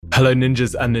Hello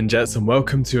ninjas and ninjettes, and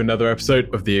welcome to another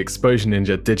episode of the Exposure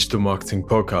Ninja Digital Marketing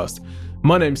Podcast.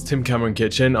 My name's Tim Cameron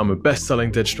Kitchen. I'm a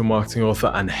best-selling digital marketing author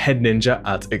and head ninja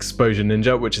at Exposure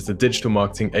Ninja, which is a digital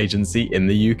marketing agency in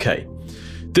the UK.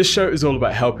 This show is all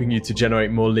about helping you to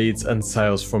generate more leads and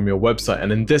sales from your website.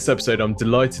 And in this episode, I'm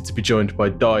delighted to be joined by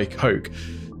Di Coke.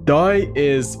 Di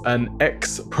is an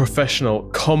ex-professional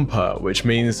comper, which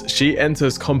means she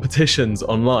enters competitions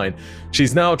online.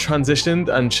 She's now transitioned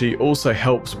and she also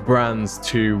helps brands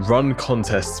to run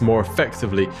contests more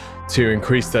effectively to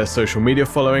increase their social media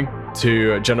following,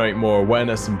 to generate more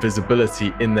awareness and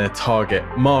visibility in their target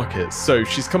markets. So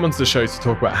she's come onto the show to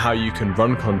talk about how you can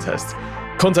run contests.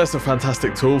 Contests are a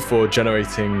fantastic tool for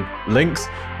generating links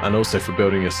and also for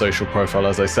building your social profile,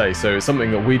 as I say. So it's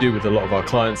something that we do with a lot of our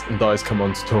clients, and Di's come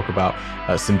on to talk about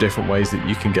some different ways that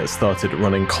you can get started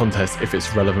running contests if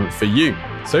it's relevant for you.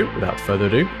 So without further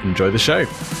ado, enjoy the show.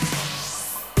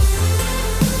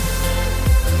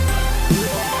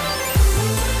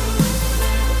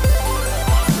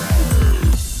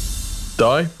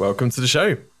 Di, welcome to the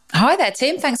show. Hi there,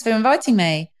 Tim. Thanks for inviting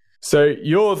me. So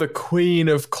you're the queen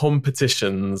of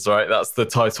competitions, right? That's the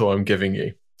title I'm giving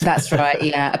you. That's right.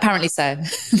 Yeah, apparently so.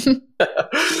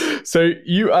 So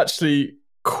you actually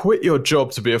quit your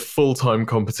job to be a full-time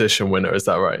competition winner. Is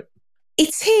that right?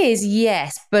 It is,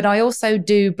 yes. But I also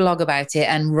do blog about it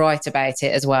and write about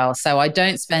it as well. So I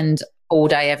don't spend all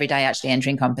day, every day actually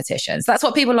entering competitions. That's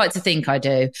what people like to think I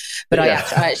do. But yeah.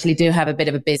 I actually do have a bit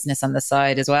of a business on the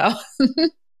side as well.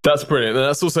 That's brilliant. And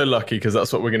that's also lucky because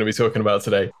that's what we're going to be talking about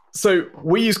today. So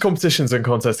we use competitions and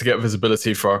contests to get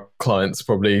visibility for our clients,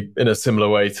 probably in a similar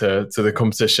way to the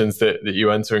competitions that you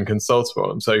enter and consult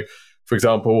on. So, for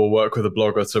example, we'll work with a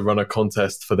blogger to run a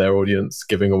contest for their audience,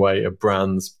 giving away a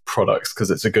brand's products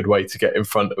because it's a good way to get in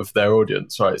front of their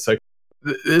audience, right? So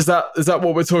is that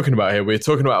what we're talking about here? We're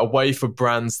talking about a way for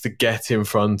brands to get in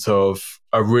front of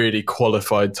a really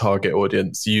qualified target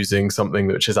audience using something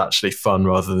which is actually fun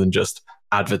rather than just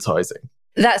advertising.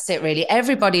 That's it, really.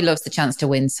 Everybody loves the chance to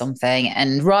win something.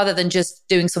 And rather than just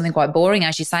doing something quite boring,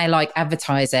 as you say, like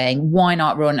advertising, why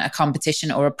not run a competition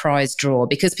or a prize draw?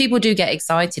 Because people do get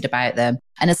excited about them.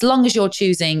 And as long as you're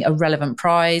choosing a relevant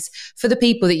prize for the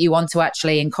people that you want to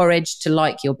actually encourage to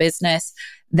like your business,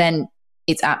 then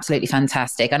it's absolutely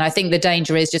fantastic. And I think the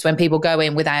danger is just when people go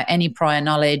in without any prior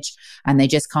knowledge and they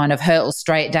just kind of hurtle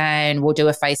straight down, we'll do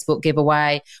a Facebook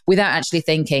giveaway without actually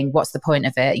thinking, what's the point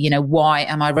of it? You know, why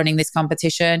am I running this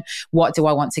competition? What do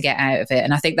I want to get out of it?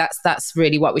 And I think that's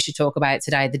really what we should talk about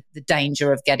today, the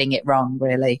danger of getting it wrong,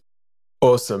 really.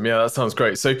 Awesome. Yeah, that sounds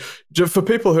great. So for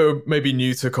people who are maybe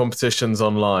new to competitions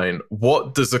online,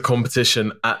 what does a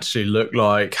competition actually look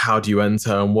like? How do you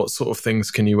enter and what sort of things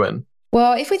can you win?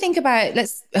 Well, if we think about,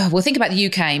 we'll think about the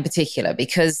UK in particular,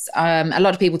 because a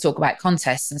lot of people talk about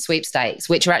contests and sweepstakes,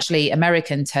 which are actually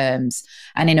American terms.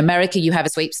 And in America, you have a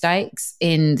sweepstakes.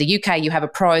 In the UK, you have a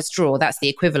prize draw. That's the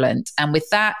equivalent. And with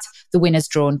that, the winner's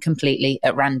drawn completely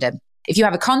at random. If you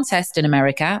have a contest in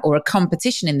America or a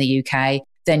competition in the UK,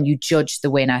 then you judge the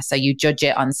winner. So you judge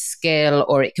it on skill,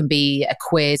 or it can be a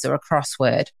quiz or a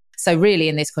crossword. So really,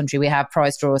 in this country, we have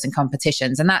prize draws and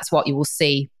competitions, and that's what you will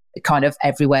see kind of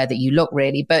everywhere that you look,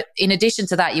 really. But in addition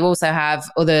to that, you also have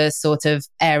other sort of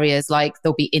areas, like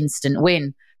there'll be instant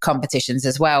win competitions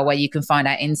as well, where you can find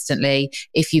out instantly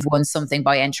if you've won something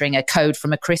by entering a code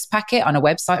from a crisp packet on a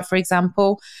website, for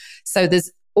example. So there's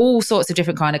all sorts of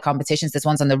different kind of competitions. There's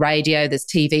ones on the radio, there's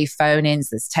TV phone-ins,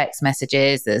 there's text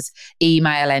messages, there's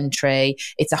email entry.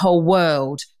 It's a whole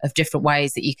world of different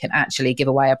ways that you can actually give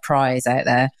away a prize out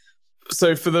there.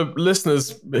 So for the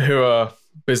listeners who are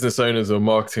business owners or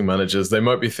marketing managers, they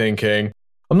might be thinking,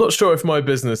 I'm not sure if my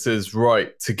business is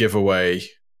right to give away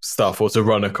stuff or to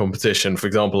run a competition. For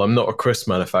example, I'm not a crisp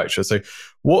manufacturer. So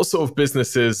what sort of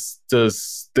businesses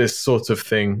does this sort of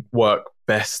thing work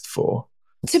best for?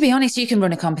 To be honest, you can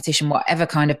run a competition, whatever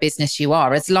kind of business you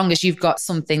are, as long as you've got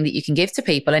something that you can give to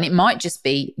people. And it might just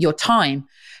be your time.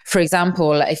 For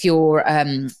example, if you're a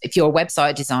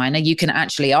website designer, you can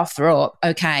actually offer up,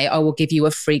 okay, I will give you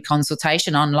a free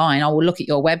consultation online. I will look at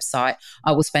your website.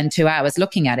 I will spend 2 hours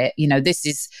looking at it. You know, this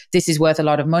is worth a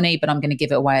lot of money, but I'm going to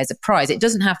give it away as a prize. It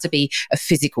doesn't have to be a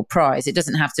physical prize. It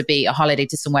doesn't have to be a holiday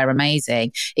to somewhere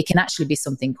amazing. It can actually be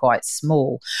something quite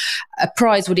small. A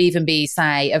prize would even be,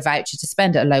 say, a voucher to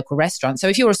spend at a local restaurant. So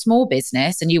if you're a small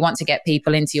business and you want to get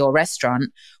people into your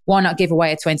restaurant, why not give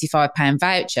away a £25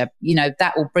 voucher? You know,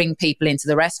 that will bring people into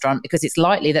the restaurant because it's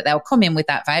likely that they'll come in with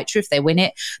that voucher. If they win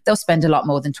it, they'll spend a lot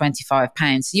more than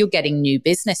 £25. So you're getting new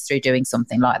business through doing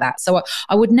something like that. So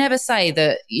I would never say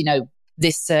that, you know,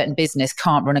 this certain business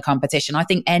can't run a competition. I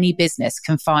think any business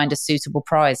can find a suitable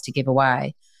prize to give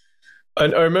away.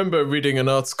 And I remember reading an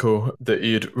article that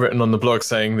you'd written on the blog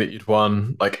saying that you'd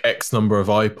won like X number of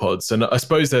iPods. And I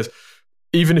suppose there's,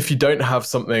 even if you don't have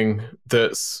something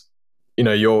that's,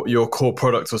 your core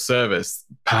product or service,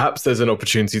 perhaps there's an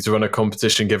opportunity to run a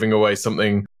competition giving away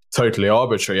something totally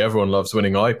arbitrary. Everyone loves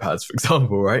winning iPads, for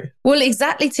example, right? Well,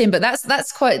 exactly, Tim. But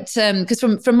that's quite because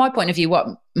from my point of view, what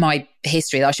my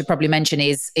history that I should probably mention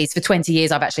is for 20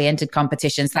 years I've actually entered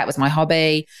competitions. That was my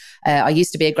hobby. I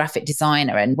used to be a graphic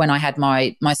designer, and when I had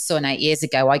my son 8 years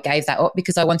ago, I gave that up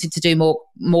because I wanted to do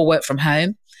more work from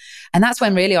home. And that's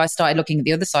when really I started looking at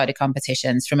the other side of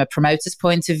competitions from a promoter's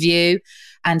point of view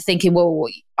and thinking, well,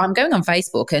 I'm going on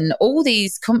Facebook and all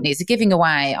these companies are giving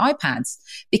away iPads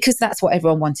because that's what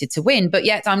everyone wanted to win. But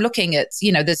yet I'm looking at,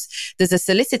 there's a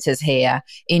solicitors here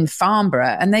in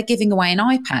Farnborough and they're giving away an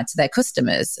iPad to their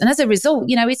customers. And as a result,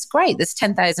 it's great. There's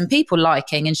 10,000 people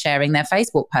liking and sharing their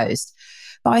Facebook post.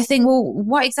 But I think, well,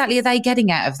 what exactly are they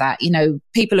getting out of that?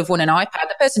 People have won an iPad.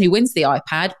 The person who wins the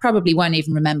iPad probably won't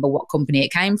even remember what company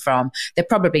it came from. They're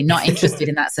probably not interested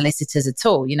in that solicitors at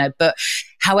all, but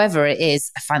however, it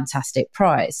is a fantastic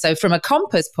prize. So from a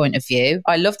Compass point of view,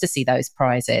 I love to see those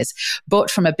prizes. But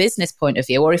from a business point of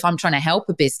view, or if I'm trying to help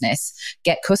a business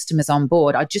get customers on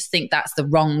board, I just think that's the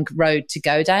wrong road to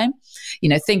go down.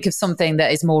 Think of something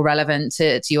that is more relevant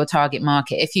to your target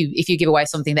market. If you give away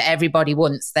something that everybody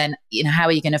wants, then,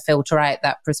 how are you going to filter out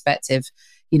that prospective,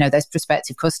 those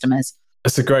prospective customers?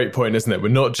 That's a great point, isn't it? We're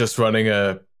not just running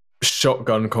a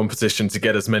shotgun competition to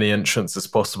get as many entrants as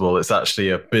possible. It's actually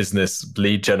a business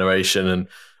lead generation and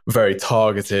very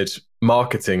targeted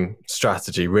marketing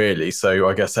strategy, really. So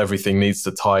I guess everything needs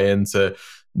to tie into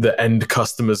the end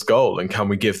customer's goal, and can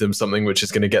we give them something which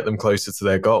is going to get them closer to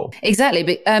their goal? Exactly.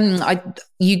 But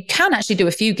you can actually do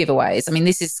a few giveaways. I mean,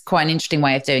 this is quite an interesting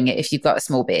way of doing it if you've got a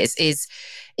small biz, is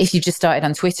if you just started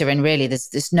on Twitter and really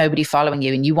there's nobody following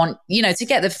you and you want, to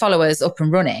get the followers up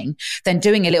and running, then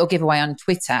doing a little giveaway on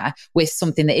Twitter with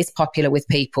something that is popular with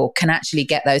people can actually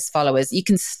get those followers. You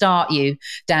can start you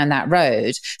down that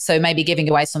road. So maybe giving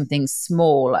away something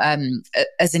small.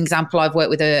 As an example, I've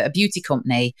worked with a beauty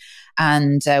company,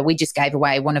 and we just gave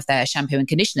away one of their shampoo and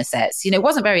conditioner sets. It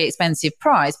wasn't a very expensive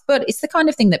prize, but it's the kind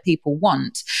of thing that people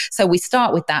want. So we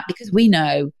start with that because we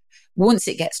know once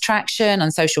it gets traction on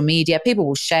social media, people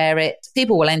will share it,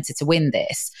 people will enter to win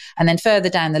this. And then further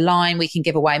down the line, we can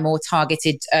give away more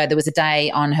targeted. There was a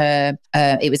day on her,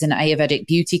 it was an Ayurvedic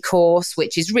beauty course,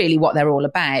 which is really what they're all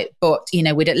about. But,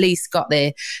 we'd at least got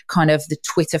the kind of the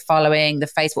Twitter following, the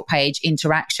Facebook page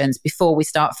interactions before we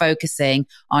start focusing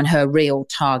on her real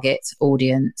target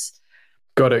audience.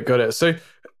 Got it. So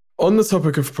on the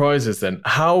topic of prizes then,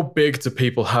 how big do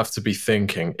people have to be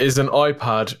thinking? Is an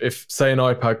iPad, if say an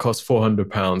iPad costs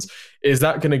 £400, is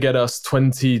that going to get us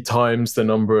 20 times the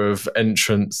number of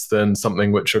entrants than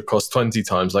something which would cost 20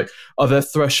 times? Like, are there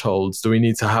thresholds? Do we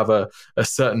need to have a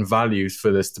certain value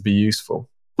for this to be useful?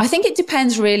 I think it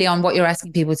depends really on what you're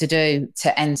asking people to do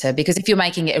to enter, because if you're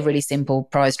making it a really simple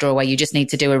prize draw where you just need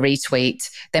to do a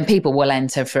retweet, then people will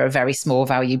enter for a very small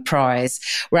value prize.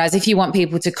 Whereas if you want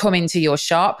people to come into your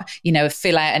shop,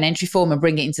 fill out an entry form and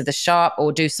bring it into the shop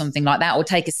or do something like that, or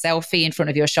take a selfie in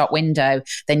front of your shop window,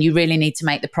 then you really need to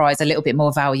make the prize a little bit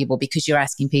more valuable because you're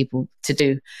asking people to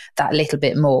do that little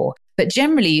bit more. But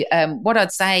generally, what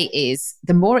I'd say is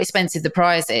the more expensive the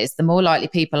prize is, the more likely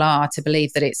people are to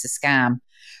believe that it's a scam.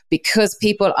 Because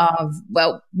people are,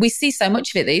 we see so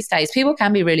much of it these days. People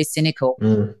can be really cynical.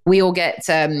 We all get,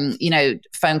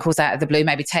 phone calls out of the blue,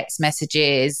 maybe text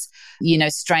messages,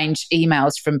 strange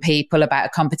emails from people about a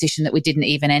competition that we didn't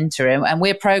even enter in. And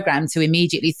we're programmed to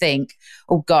immediately think,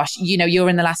 oh gosh, you're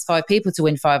in the last 5 people to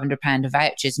win £500 of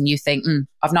vouchers. And you think,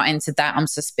 I've not entered that, I'm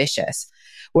suspicious.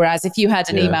 Whereas if you had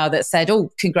an email that said, oh,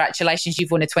 congratulations,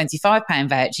 you've won a £25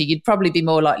 voucher, you'd probably be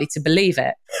more likely to believe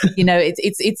it.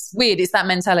 It's weird. It's that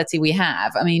mentality we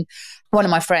have. I mean, one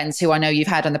of my friends who I know you've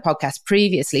had on the podcast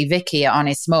previously, Vicky at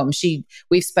Honest Mum,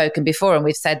 we've spoken before and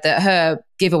we've said that her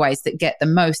giveaways that get the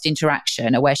most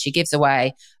interaction are where she gives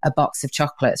away a box of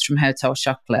chocolates from Hotel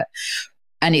Chocolate.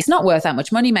 And it's not worth that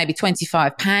much money, maybe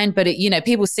 £25, but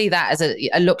people see that as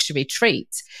a luxury treat.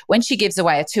 When she gives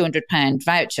away a £200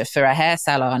 voucher for a hair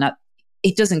salon,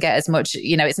 it doesn't get as much,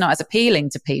 it's not as appealing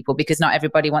to people because not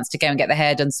everybody wants to go and get their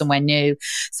hair done somewhere new.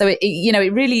 So,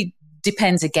 it really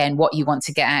depends, again, what you want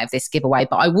to get out of this giveaway.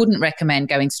 But I wouldn't recommend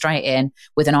going straight in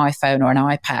with an iPhone or an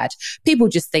iPad. People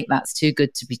just think that's too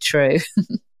good to be true.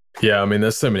 Yeah, I mean,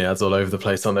 there's so many ads all over the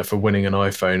place, aren't there, for winning an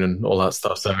iPhone and all that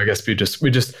stuff. So I guess we're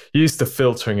just used to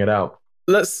filtering it out.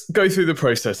 Let's go through the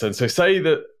process then. So say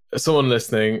that someone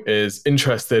listening is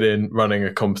interested in running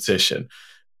a competition.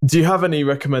 Do you have any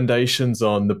recommendations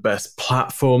on the best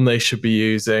platform they should be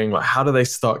using? Like, how do they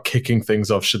start kicking things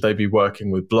off? Should they be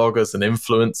working with bloggers and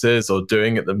influencers or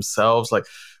doing it themselves? Like,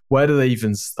 where do they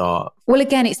even start? Well,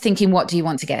 again, it's thinking, what do you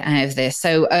want to get out of this?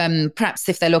 So perhaps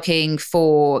if they're looking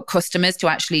for customers to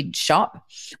actually shop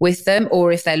with them,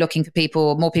 or if they're looking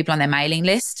for more people on their mailing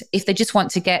list, if they just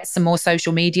want to get some more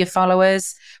social media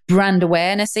followers, brand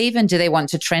awareness even, do they want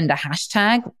to trend a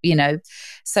hashtag?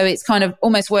 So it's kind of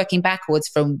almost working backwards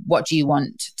from what do you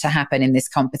want to happen in this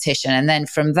competition? And then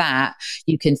from that,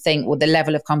 you can think, well, the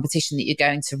level of competition that you're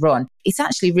going to run. It's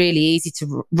actually really easy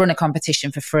to run a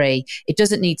competition for free. It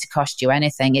doesn't need to cost you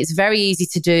anything. It's very easy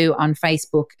to do on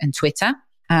Facebook and Twitter.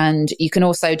 And you can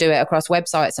also do it across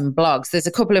websites and blogs. There's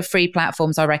a couple of free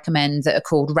platforms I recommend that are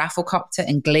called Rafflecopter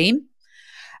and Gleam.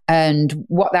 And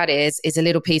what that is a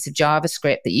little piece of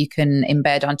JavaScript that you can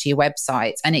embed onto your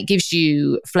website, and it gives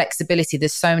you flexibility.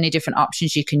 There's so many different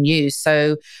options you can use.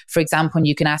 So, for example,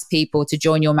 you can ask people to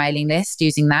join your mailing list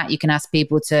using that. You can ask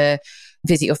people to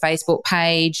visit your Facebook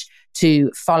page,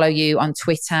 to follow you on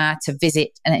Twitter, to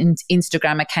visit an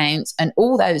Instagram account, and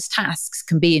all those tasks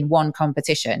can be in one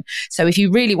competition. So if you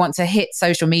really want to hit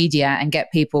social media and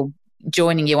get people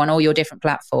joining you on all your different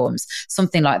platforms,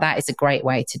 something like that is a great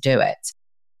way to do it.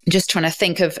 Just trying to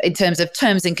think of, in terms of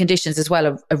terms and conditions as well,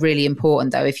 are really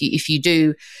important though. If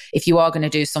you are going to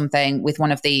do something with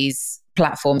one of these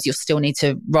platforms, you'll still need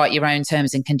to write your own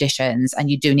terms and conditions,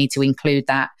 and you do need to include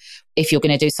that. If you're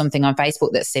going to do something on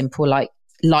Facebook that's simple, like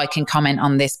and comment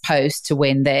on this post to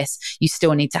win this, you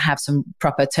still need to have some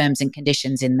proper terms and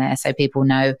conditions in there so people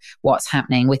know what's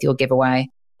happening with your giveaway.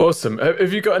 Awesome.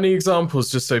 Have you got any examples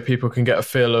just so people can get a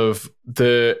feel of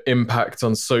the impact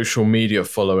on social media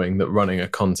following that running a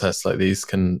contest like these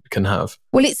can have?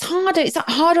 Well, it's harder. It's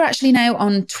harder actually now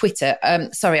on on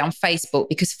Facebook,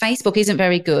 because Facebook isn't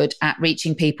very good at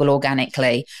reaching people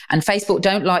organically. And Facebook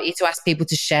don't like you to ask people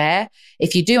to share.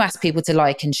 If you do ask people to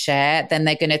like and share, then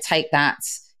they're going to take that,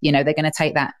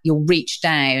 your reach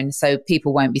down, so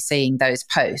people won't be seeing those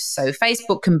posts. So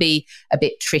Facebook can be a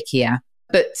bit trickier.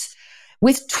 But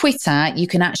with Twitter, you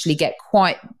can actually get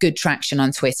quite good traction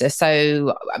on Twitter.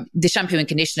 So the shampoo and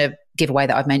conditioner giveaway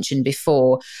that I've mentioned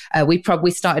before, we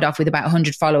started off with about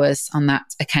 100 followers on that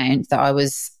account that I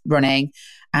was running.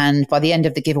 And by the end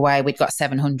of the giveaway, we'd got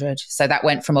 700. So that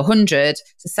went from 100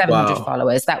 to 700 Wow.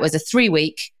 followers. That was a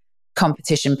 3-week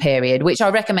competition period, which I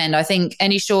recommend. I think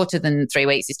any shorter than 3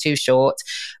 weeks is too short.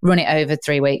 Run it over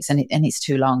 3 weeks and it's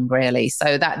too long, really.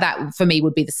 So that for me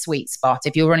would be the sweet spot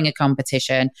if you're running a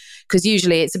competition, because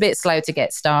usually it's a bit slow to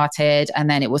get started, and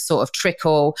then it will sort of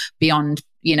trickle beyond,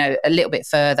 a little bit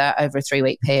further over a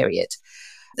 3-week period.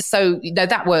 So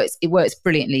that works. It works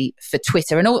brilliantly for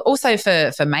Twitter, and also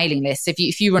for mailing lists.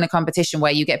 If you run a competition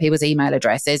where you get people's email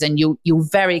addresses, and you'll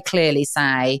very clearly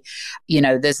say,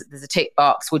 there's a tick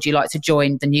box, would you like to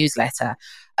join the newsletter?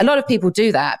 A lot of people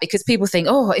do that because people think,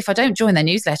 oh, if I don't join their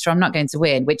newsletter, I'm not going to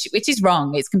win, which is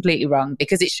wrong. It's completely wrong,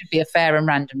 because it should be a fair and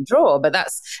random draw. But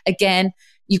that's, again,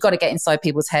 you've got to get inside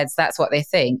people's heads. That's what they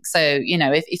think. So,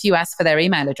 if you ask for their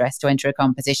email address to enter a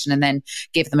competition and then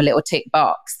give them a little tick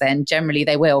box, then generally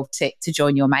they will tick to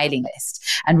join your mailing list.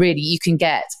 And really, you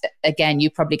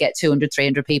probably get 200,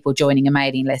 300 people joining a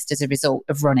mailing list as a result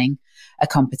of running a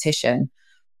competition.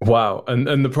 Wow.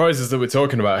 And the prizes that we're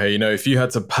talking about here, if you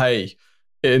had to pay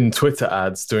in Twitter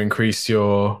ads to increase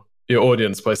your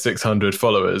audience by 600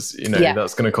 followers,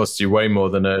 that's going to cost you way more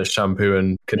than a shampoo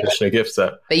and conditioner gift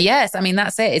set. But yes,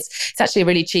 that's it. It's actually a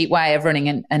really cheap way of running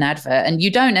an advert, and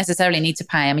you don't necessarily need to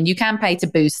pay. You can pay to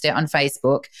boost it on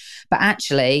Facebook, but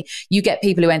actually you get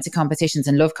people who enter competitions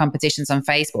and love competitions on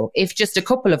Facebook. If just a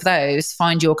couple of those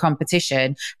find your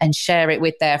competition and share it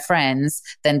with their friends,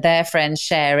 then their friends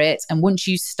share it. And once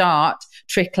you start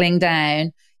trickling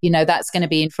down, that's going to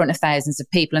be in front of thousands of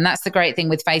people. And that's the great thing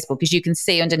with Facebook, because you can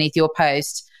see underneath your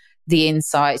post the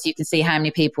insights. You can see how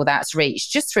many people that's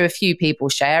reached just through a few people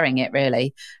sharing it,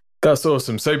 really. That's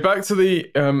awesome. So back to the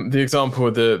example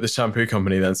of the shampoo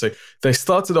company then. So they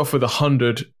started off with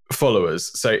 100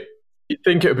 followers. So you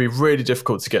think it would be really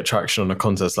difficult to get traction on a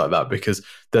contest like that because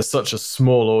there's such a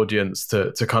small audience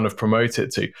to kind of promote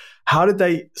it to. How did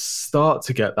they start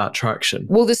to get that traction?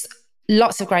 Well, there's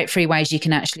lots of great free ways you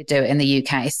can actually do it in the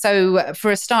UK. So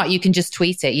for a start, you can just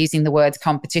tweet it using the words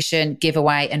competition,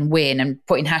 giveaway and win, and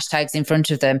putting hashtags in front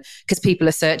of them, because people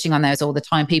are searching on those all the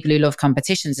time. People who love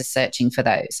competitions are searching for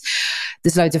those.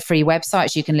 There's loads of free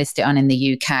websites you can list it on in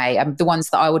the UK. The ones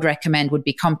that I would recommend would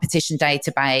be Competition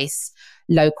Database,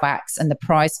 Loquax and the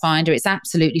Prize Finder. It's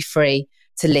absolutely free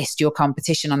to list your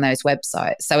competition on those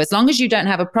websites. So as long as you don't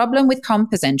have a problem with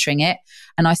compers entering it,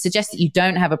 and I suggest that you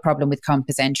don't have a problem with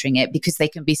compers entering it because they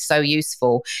can be so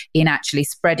useful in actually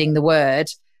spreading the word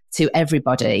to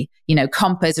everybody. You know,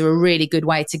 compers are a really good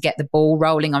way to get the ball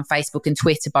rolling on Facebook and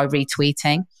Twitter by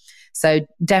retweeting. So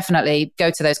definitely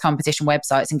go to those competition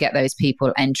websites and get those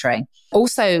people entering.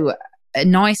 Also, a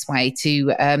nice way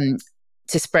to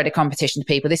spread a competition to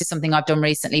people. This is something I've done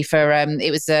recently for,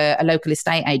 it was a local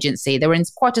estate agency. They were in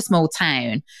quite a small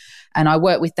town, and I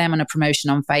worked with them on a promotion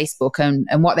on Facebook.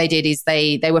 And what they did is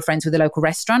they were friends with a local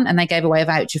restaurant, and they gave away a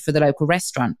voucher for the local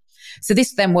restaurant. So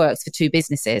this then works for two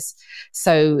businesses.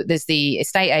 So there's the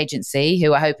estate agency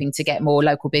who are hoping to get more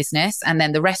local business, and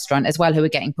then the restaurant as well, who are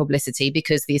getting publicity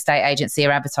because the estate agency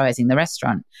are advertising the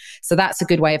restaurant. So that's a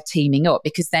good way of teaming up,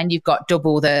 because then you've got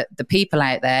double the people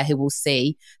out there who will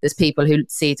see. There's people who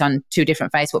see it on two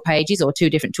different Facebook pages or two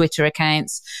different Twitter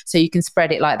accounts. So you can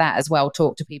spread it like that as well.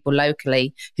 Talk to people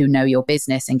locally who know your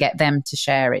business and get them to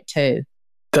share it too.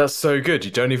 That's so good.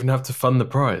 You don't even have to fund the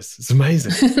prize. It's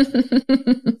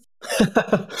amazing.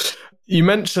 You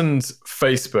mentioned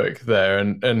Facebook there,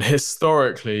 and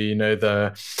historically, you know,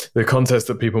 the contest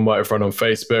that people might have run on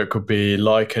Facebook could be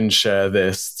like and share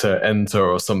this to enter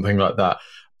or something like that.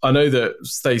 I know that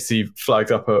Stacey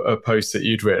flagged up a post that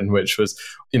you'd written, which was,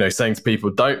 you know, saying to people,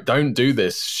 don't do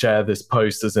this, share this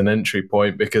post as an entry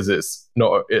point, because it's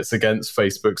against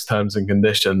Facebook's terms and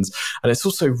conditions, and it's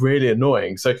also really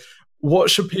annoying. So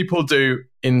what should people do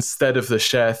instead of the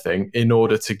share thing in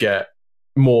order to get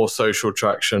more social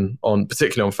traction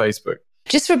particularly on Facebook?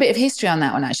 Just for a bit of history on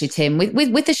that one, actually, Tim,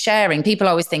 with the sharing, people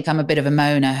always think I'm a bit of a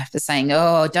moaner for saying,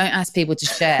 oh, don't ask people to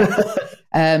share.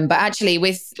 But actually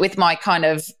with my kind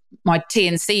of my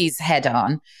T&Cs head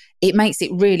on, it makes it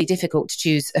really difficult to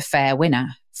choose a fair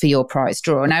winner for your prize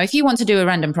draw. Now, if you want to do a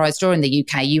random prize draw in the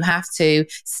UK, you have to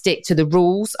stick to the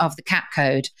rules of the CAP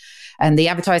code. And the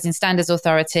Advertising Standards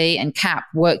Authority and CAP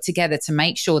work together to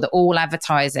make sure that all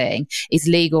advertising is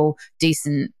legal,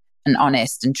 decent, and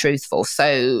honest and truthful.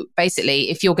 So basically,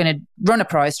 if you're going to run a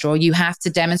prize draw, you have to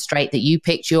demonstrate that you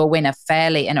picked your winner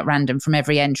fairly and at random from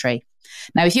every entry.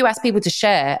 Now, if you ask people to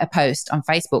share a post on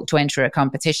Facebook to enter a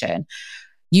competition,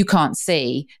 you can't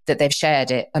see that they've shared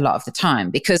it a lot of the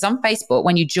time, because on Facebook,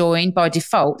 when you join, by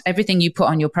default, everything you put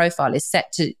on your profile is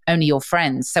set to only your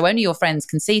friends. So only your friends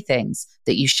can see things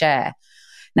that you share.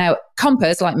 Now,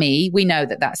 compers like me, we know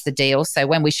that that's the deal. So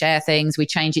when we share things, we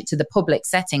change it to the public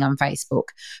setting on Facebook.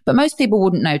 But most people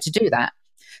wouldn't know to do that.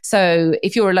 So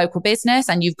if you're a local business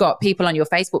and you've got people on your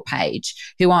Facebook page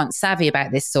who aren't savvy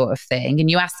about this sort of thing, and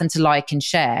you ask them to like and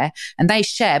share, and they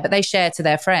share, but they share to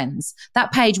their friends,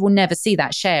 that page will never see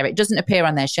that share. It doesn't appear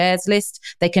on their shares list.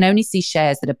 They can only see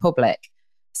shares that are public.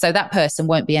 So that person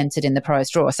won't be entered in the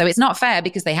prize draw. So it's not fair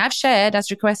because they have shared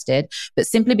as requested, but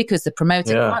simply because the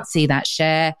promoter can't see that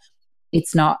share,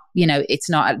 it's not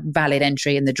a valid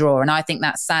entry in the draw. And I think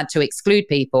that's sad to exclude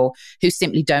people who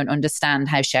simply don't understand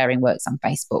how sharing works on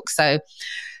Facebook. So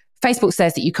Facebook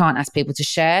says that you can't ask people to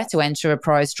share to enter a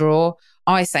prize draw.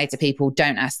 I say to people,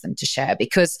 don't ask them to share,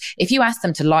 because if you ask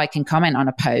them to like and comment on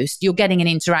a post, you're getting an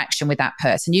interaction with that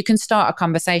person. You can start a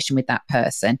conversation with that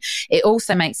person. It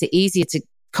also makes it easier to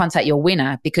contact your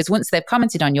winner, because once they've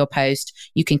commented on your post,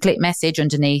 you can click message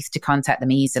underneath to contact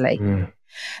them easily.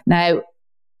 Now,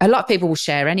 a lot of people will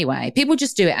share anyway. People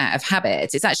just do it out of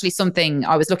habit. It's actually something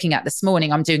I was looking at this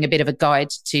morning. I'm doing a bit of a guide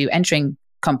to entering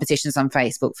competitions on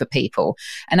Facebook for people.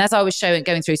 And as I was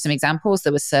going through some examples,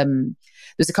 there was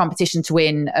a competition to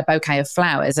win a bouquet of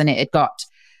flowers, and it had got,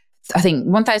 I think,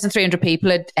 1,300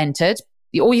 people had entered.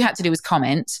 All you had to do was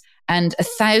comment, and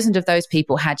 1,000 of those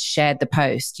people had shared the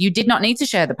post. You did not need to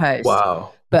share the post.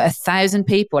 Wow. But 1,000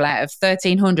 people out of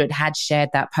 1,300 had shared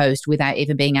that post without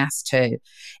even being asked to.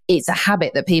 It's a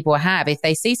habit that people have. If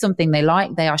they see something they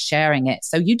like, they are sharing it.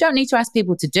 So you don't need to ask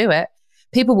people to do it.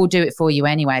 People will do it for you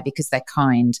anyway because they're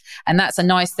kind. And that's a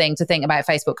nice thing to think about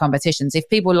Facebook competitions. If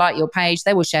people like your page,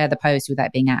 they will share the post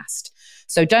without being asked.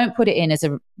 So don't put it in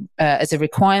as a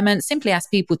requirement. Simply ask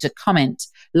people to comment,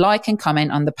 like and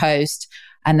comment on the post,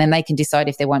 and then they can decide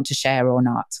if they want to share or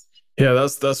not. Yeah,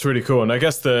 that's really cool. And I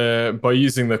guess by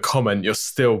using the comment,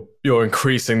 you're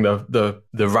increasing the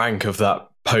rank of that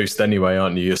post anyway,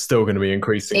 aren't you? You're still going to be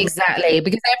increasing. Exactly,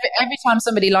 because every time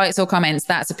somebody likes or comments,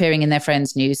 that's appearing in their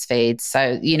friends' news feed.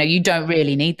 So, you don't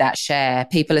really need that share.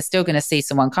 People are still going to see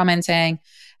someone commenting.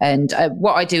 And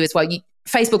what I do as well,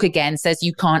 Facebook again says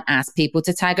you can't ask people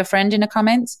to tag a friend in a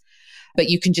comment. but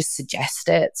you can just suggest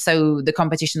it. So the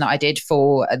competition that I did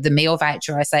for the meal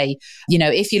voucher, I say,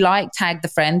 if you like, tag the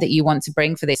friend that you want to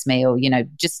bring for this meal,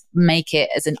 just make it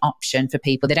as an option for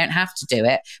people. They don't have to do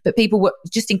it, but people will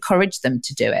just encourage them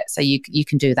to do it. So you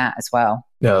can do that as well.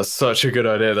 Yeah, that's such a good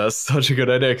idea.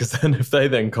 Because then if they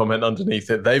then comment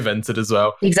underneath it, they've entered as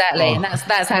well. Exactly. And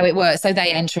that's how it works. So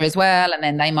they enter as well, and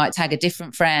then they might tag a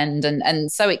different friend,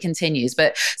 and so it continues.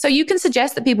 But so you can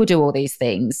suggest that people do all these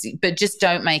things, but just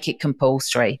don't make it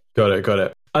compulsory. Got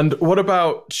it. And what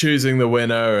about choosing the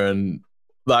winner and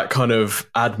that kind of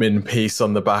admin piece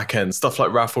on the back end? Stuff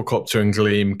like Rafflecopter and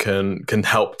Gleam can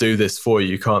help do this for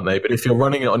you, can't they? But if you're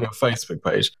running it on your Facebook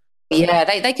page, yeah,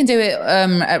 they can do it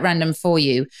at random for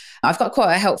you. I've got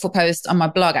quite a helpful post on my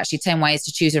blog, actually, 10 ways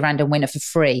to choose a random winner for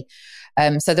free.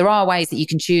 So there are ways that you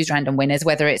can choose random winners,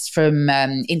 whether it's from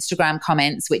Instagram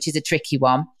comments, which is a tricky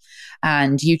one,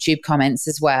 and YouTube comments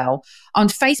as well. On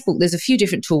Facebook, there's a few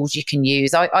different tools you can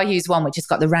use. I use one which has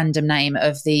got the random name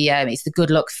of it's the Good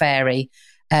Luck Fairy,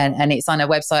 and it's on a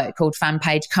website called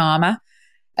Fanpage Karma.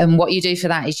 And what you do for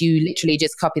that is you literally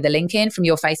just copy the link in from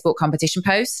your Facebook competition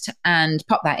post and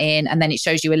pop that in, and then it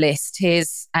shows you a list.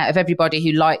 Here's out of everybody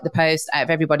who liked the post, out of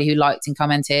everybody who liked and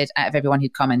commented, out of everyone who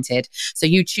commented. So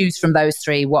you choose from those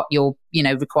three what your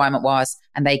requirement was,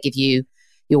 and they give you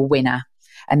your winner.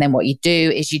 And then what you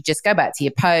do is you just go back to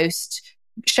your post,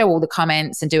 show all the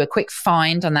comments, and do a quick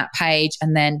find on that page,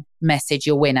 and then message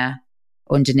your winner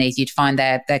underneath. You'd find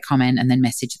their comment and then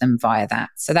message them via that.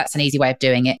 So that's an easy way of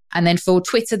doing it. And then for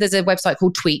Twitter, there's a website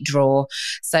called TweetDraw.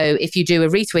 So if you do a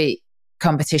retweet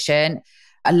competition,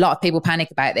 a lot of people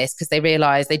panic about this because they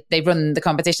realize they run the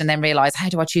competition, then realize, how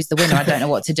do I choose the winner? I don't know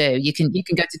what to do. You can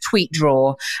go to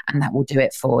TweetDraw and that will do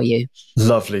it for you.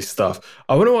 Lovely stuff.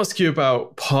 I want to ask you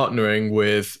about partnering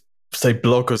with, say,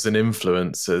 bloggers and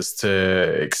influencers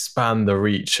to expand the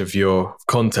reach of your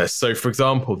contest. So for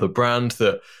example, the brand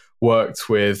that worked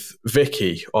with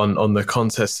Vicky on the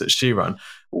contest that she ran.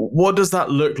 What does that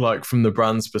look like from the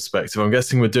brand's perspective? I'm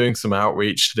guessing we're doing some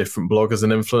outreach to different bloggers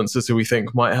and influencers who we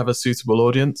think might have a suitable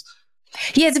audience.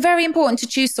 Yeah, it's very important to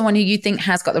choose someone who you think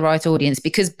has got the right audience,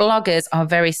 because bloggers are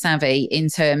very savvy in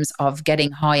terms of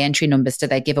getting high entry numbers to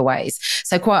their giveaways.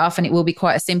 So quite often it will be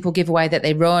quite a simple giveaway that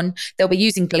they run. They'll be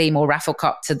using Gleam or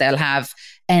Rafflecopter. They'll have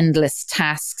endless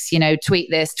tasks, tweet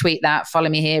this, tweet that, follow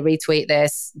me here, retweet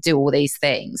this, do all these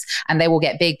things. And they will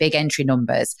get big entry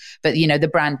numbers. But, the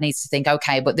brand needs to think,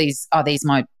 okay, but these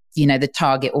my the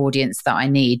target audience that I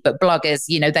need. But bloggers,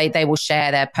 they will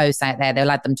share their posts out there.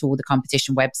 They'll add them to all the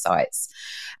competition websites.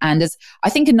 And I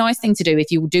think a nice thing to do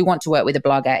if you do want to work with a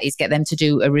blogger is get them to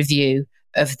do a review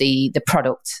of the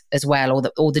product as well,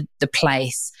 or the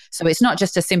place. So it's not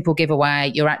just a simple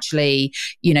giveaway. You're actually,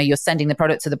 you're sending the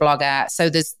product to the blogger. So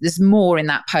there's more in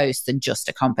that post than just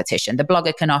a competition. The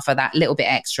blogger can offer that little bit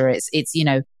extra.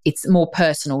 It's more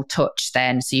personal touch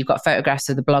then. So you've got photographs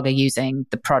of the blogger using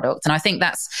the product. And I think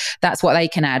that's what they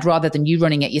can add, rather than you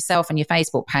running it yourself on your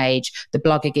Facebook page. The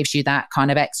blogger gives you that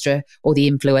kind of extra, or the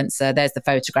influencer, there's the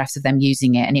photographs of them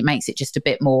using it. And it makes it just a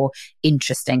bit more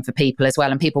interesting for people as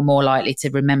well. And people more likely to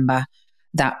remember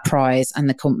that prize and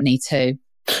the company too.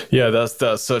 Yeah,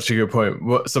 that's such a good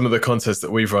point. Some of the contests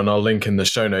that we've run, I'll link in the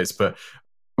show notes, but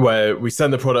where we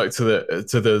send the product to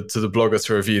the blogger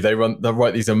to review, they'll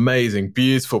write these amazing,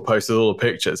 beautiful posts with all the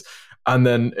pictures. And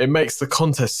then it makes the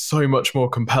contest so much more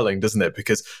compelling, doesn't it?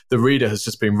 Because the reader has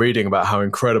just been reading about how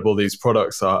incredible these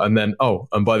products are. And then,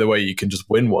 and by the way, you can just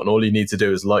win one. All you need to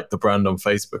do is like the brand on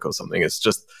Facebook or something. It's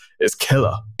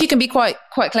killer. You can be quite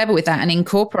clever with that and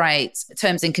incorporate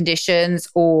terms and conditions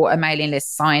or a mailing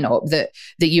list sign up that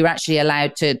you're actually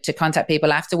allowed to contact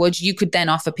people afterwards. You could then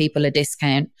offer people a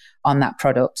discount on that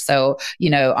product. So,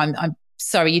 I'm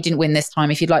sorry you didn't win this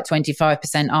time. If you'd like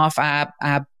 25% off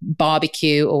our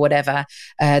barbecue or whatever,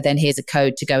 then here's a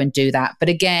code to go and do that. But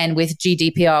again, with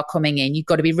GDPR coming in, you've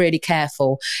got to be really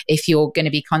careful if you're going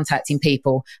to be contacting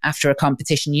people after a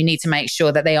competition. You need to make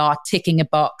sure that they are ticking a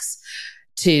box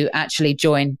to actually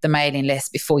join the mailing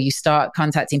list before you start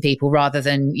contacting people, rather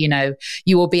than,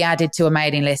 you will be added to a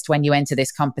mailing list when you enter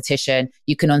this competition.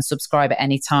 You can unsubscribe at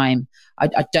any time.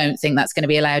 I don't think that's going to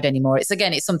be allowed anymore. It's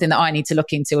something that I need to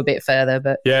look into a bit further.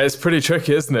 But yeah, it's pretty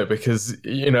tricky, isn't it? Because,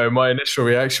 my initial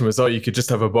reaction was, you could just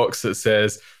have a box that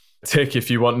says, tick if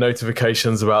you want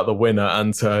notifications about the winner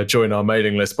and to join our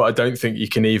mailing list. But I don't think you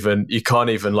can't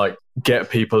even like get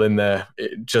people in there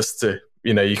just to,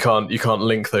 you can't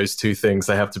link those two things.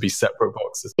 They have to be separate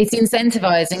boxes. It's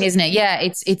incentivizing, isn't it? Yeah,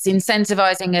 it's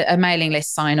incentivizing a mailing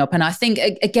list sign up. And I think,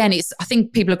 again, I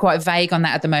think people are quite vague on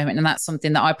that at the moment. And that's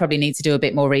something that I probably need to do a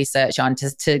bit more research on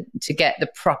to get the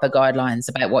proper guidelines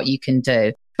about what you can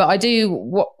do.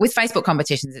 But with Facebook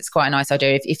competitions, it's quite a nice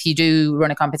idea. If you do run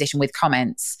a competition with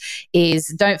comments, is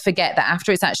don't forget that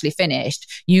after it's actually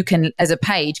finished, you can, as a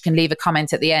page, can leave a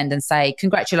comment at the end and say,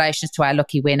 congratulations to our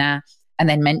lucky winner, and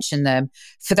then mention them.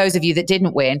 For those of you that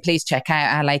didn't win, please check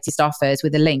out our latest offers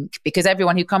with a link, because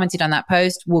everyone who commented on that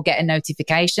post will get a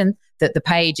notification that the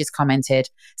page is commented.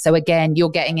 So again, you're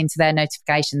getting into their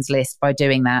notifications list by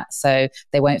doing that, so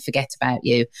they won't forget about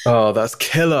you. Oh, that's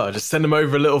killer. Just send them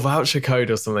over a little voucher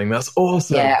code or something. That's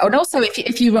awesome. Yeah. And also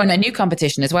if you run a new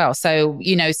competition as well. So,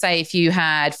 say if you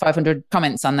had 500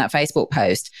 comments on that Facebook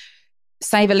post,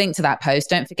 save a link to that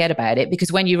post. Don't forget about it,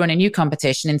 because when you run a new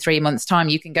competition in 3 months' time,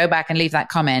 you can go back and leave that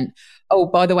comment. Oh,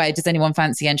 by the way, does anyone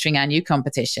fancy entering our new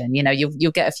competition?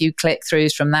 You'll get a few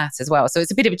click-throughs from that as well. So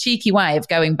it's a bit of a cheeky way of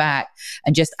going back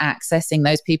and just accessing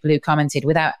those people who commented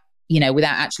without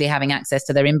actually having access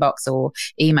to their inbox or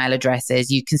email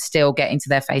addresses. You can still get into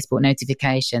their Facebook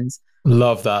notifications.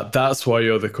 Love that. That's why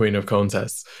you're the queen of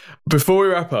contests. Before we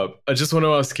wrap up, I just want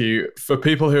to ask you, for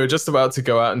people who are just about to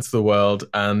go out into the world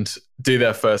and do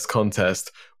their first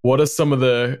contest, what are some of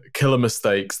the killer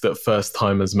mistakes that first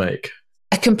timers make?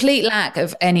 A complete lack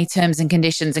of any terms and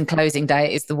conditions and closing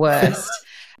date is the worst.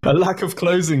 A lack of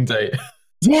closing date.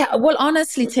 Yeah, well,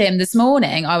 honestly, Tim, this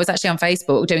morning I was actually on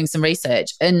Facebook doing some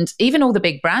research, and even all the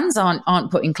big brands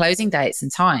aren't putting closing dates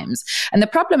and times. And the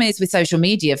problem is with social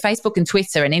media, Facebook and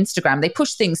Twitter and Instagram, they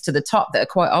push things to the top that are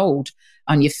quite old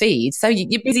on your feed. So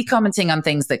you're busy commenting on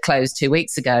things that closed 2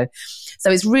 weeks ago. So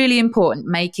it's really important,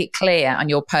 make it clear on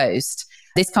your post.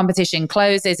 This competition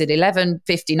closes at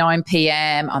 11:59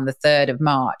 p.m. on the 3rd of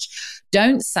March.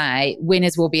 Don't say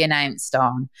winners will be announced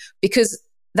on, because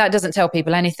that doesn't tell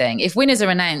people anything. If winners are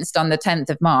announced on the 10th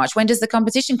of March, when does the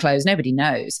competition close? Nobody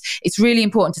knows. It's really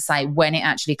important to say when it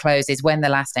actually closes, when the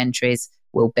last entries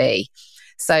will be.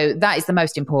 So that is the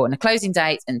most important, a closing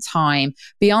date and time.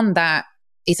 Beyond that,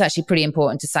 it's actually pretty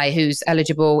important to say who's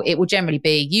eligible. It will generally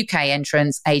be UK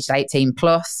entrants, aged 18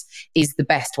 plus is the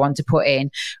best one to put in.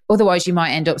 Otherwise, you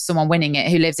might end up someone winning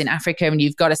it who lives in Africa and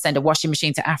you've got to send a washing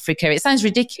machine to Africa. It sounds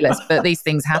ridiculous, but these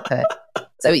things happen.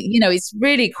 So, it's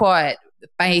really quite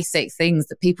basic things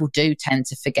that people do tend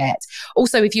to forget.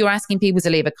 Also, if you're asking people to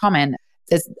leave a comment,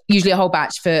 there's usually a whole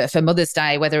batch for Mother's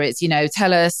Day, whether it's,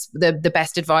 tell us the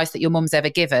best advice that your mum's ever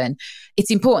given.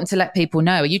 It's important to let people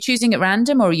know, are you choosing at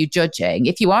random or are you judging?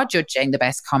 If you are judging the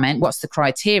best comment, what's the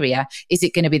criteria? Is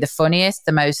it going to be the funniest,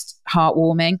 the most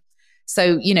heartwarming?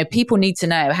 So, people need to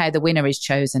know how the winner is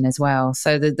chosen as well.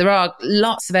 So there are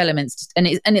lots of elements,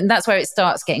 and that's where it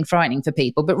starts getting frightening for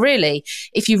people. But really,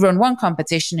 if you run one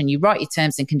competition and you write your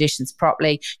terms and conditions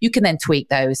properly, you can then tweak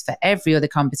those for every other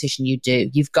competition you do.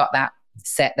 You've got that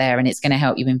set there, and it's going to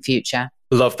help you in future.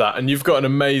 Love that. And you've got an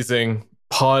amazing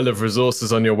pile of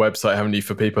resources on your website, haven't you,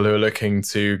 for people who are looking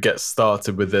to get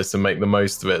started with this and make the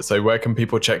most of it. So where can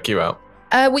people check you out?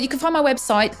 Well, you can find my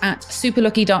website at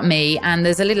superlucky.me, and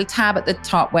there's a little tab at the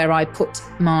top where I put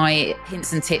my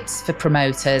hints and tips for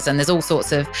promoters, and there's all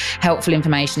sorts of helpful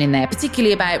information in there,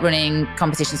 particularly about running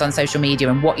competitions on social media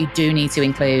and what you do need to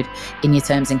include in your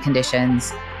terms and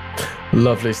conditions.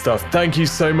 Lovely stuff. Thank you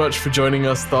so much for joining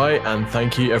us, Di, and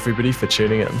thank you everybody for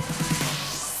tuning in.